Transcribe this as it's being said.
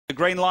The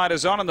green light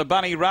is on and the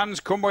bunny runs.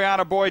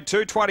 Kumbayana Boy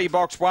 220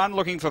 box 1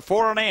 looking for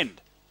 4 and end.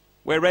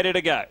 We're ready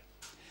to go.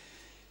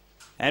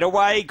 And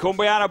away,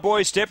 Kumbayana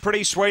Boy step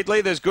pretty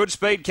sweetly. There's good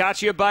speed.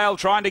 Kachia Bale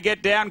trying to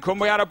get down.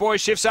 Kumbayana Boy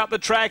shifts up the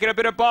track in a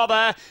bit of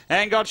bother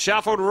and got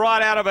shuffled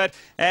right out of it.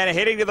 And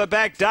heading to the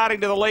back,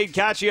 darting to the lead,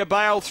 Kachia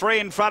Bale, 3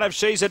 in front of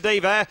She's a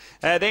Diva.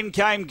 Then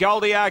came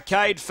Goldie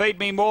Arcade, Feed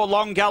Me More,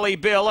 Long Gully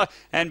Bill.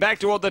 And back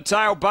toward the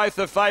tail, both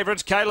the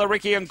favourites, Kayla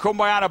Ricky and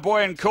Kumbayana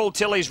Boy, and Cool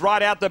Tilly's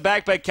right out the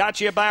back. But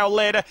Kachia Bale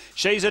led.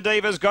 She's a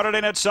Diva's got it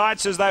in its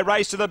sights as they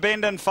race to the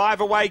bend, and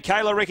 5 away.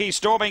 Kayla Ricky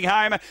storming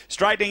home,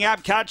 straightening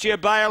up. Kachia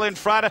Bale in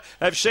front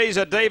of She's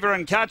a Diva,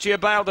 and Kachia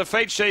Bale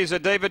defeats She's a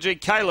Diva.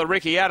 Kayla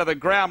Ricky out of the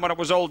ground when it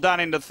was all done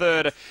into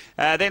third.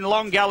 Then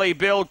Long Gully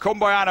Bill,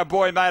 Kumbayana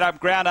Boy made up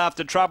ground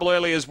after trouble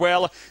early as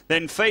well.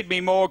 Then Feed Me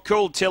More,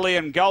 Cool Tilly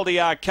and Goldie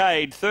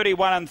Arcade,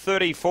 31 and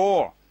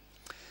 34.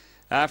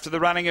 After the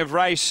running of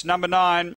race number 9.